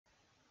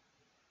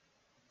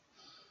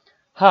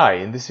Hi,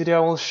 in this video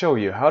I will show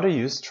you how to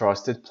use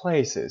Trusted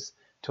Places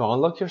to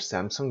unlock your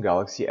Samsung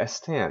Galaxy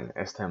S10,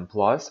 S10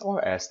 Plus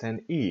or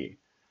S10e.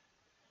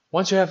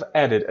 Once you have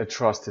added a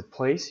trusted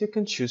place, you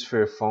can choose for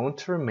your phone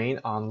to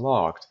remain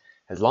unlocked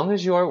as long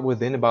as you are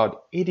within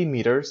about 80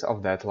 meters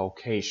of that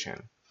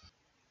location.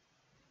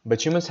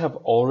 But you must have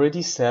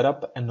already set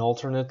up an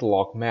alternate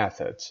lock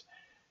method,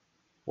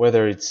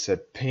 whether it's a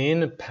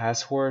PIN,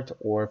 password,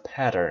 or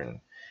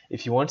pattern,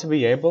 if you want to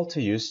be able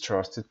to use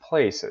Trusted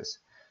Places.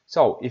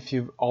 So if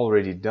you've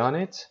already done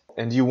it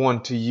and you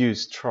want to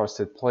use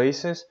Trusted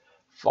Places,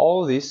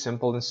 follow these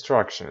simple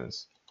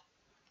instructions.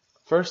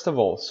 First of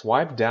all,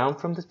 swipe down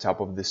from the top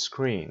of the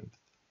screen.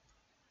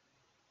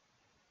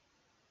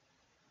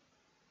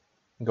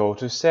 Go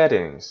to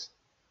Settings.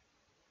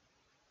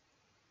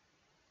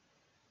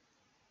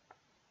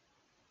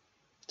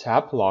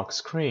 Tap Lock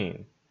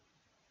Screen.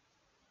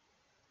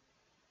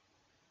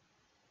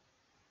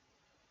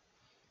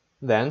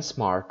 Then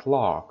Smart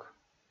Lock.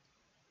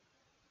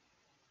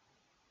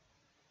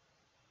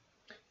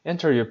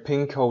 Enter your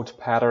PIN code,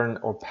 pattern,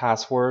 or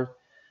password,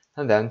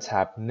 and then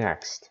tap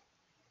Next.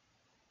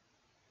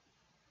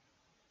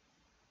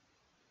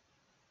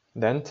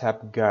 Then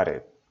tap Got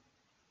It.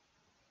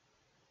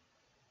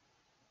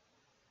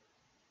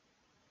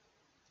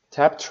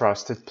 Tap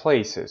Trusted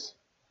Places.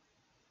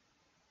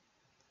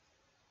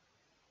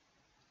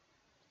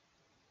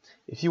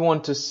 If you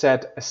want to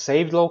set a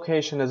saved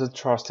location as a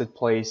trusted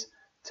place,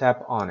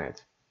 tap on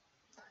it.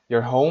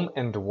 Your home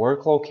and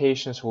work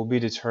locations will be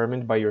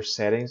determined by your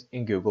settings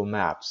in Google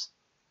Maps.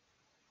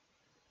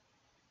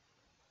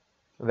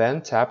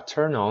 Then tap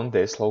Turn on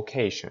this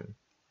location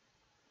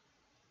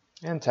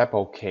and tap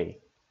OK.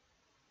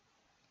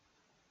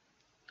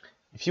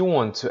 If you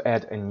want to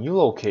add a new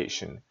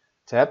location,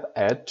 tap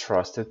Add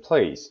Trusted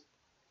Place.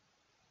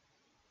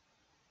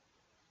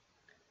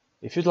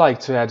 If you'd like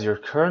to add your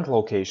current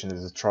location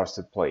as a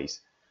trusted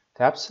place,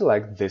 tap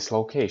Select this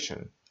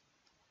location.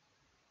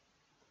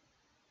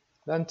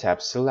 Then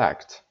tap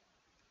Select.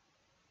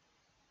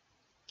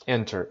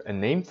 Enter a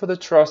name for the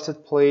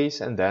trusted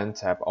place and then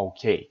tap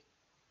OK.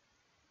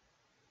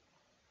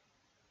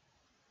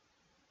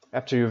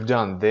 After you've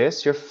done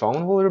this, your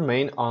phone will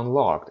remain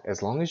unlocked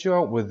as long as you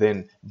are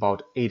within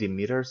about 80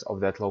 meters of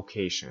that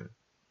location.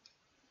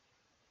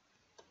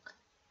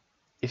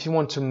 If you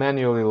want to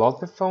manually lock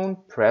the phone,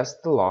 press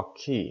the lock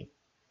key.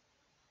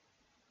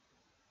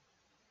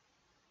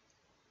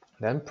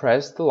 Then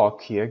press the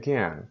lock key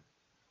again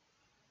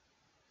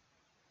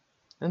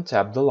and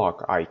tap the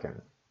lock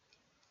icon.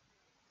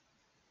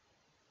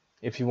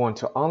 If you want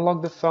to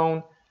unlock the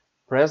phone,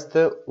 press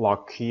the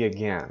lock key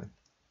again.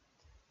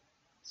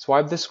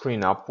 Swipe the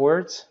screen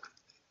upwards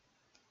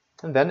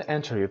and then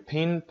enter your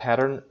PIN,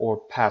 pattern, or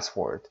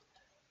password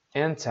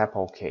and tap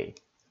OK.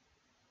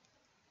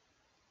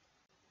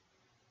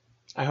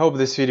 I hope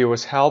this video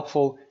was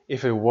helpful.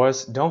 If it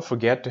was, don't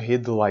forget to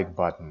hit the like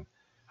button.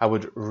 I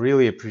would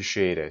really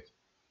appreciate it.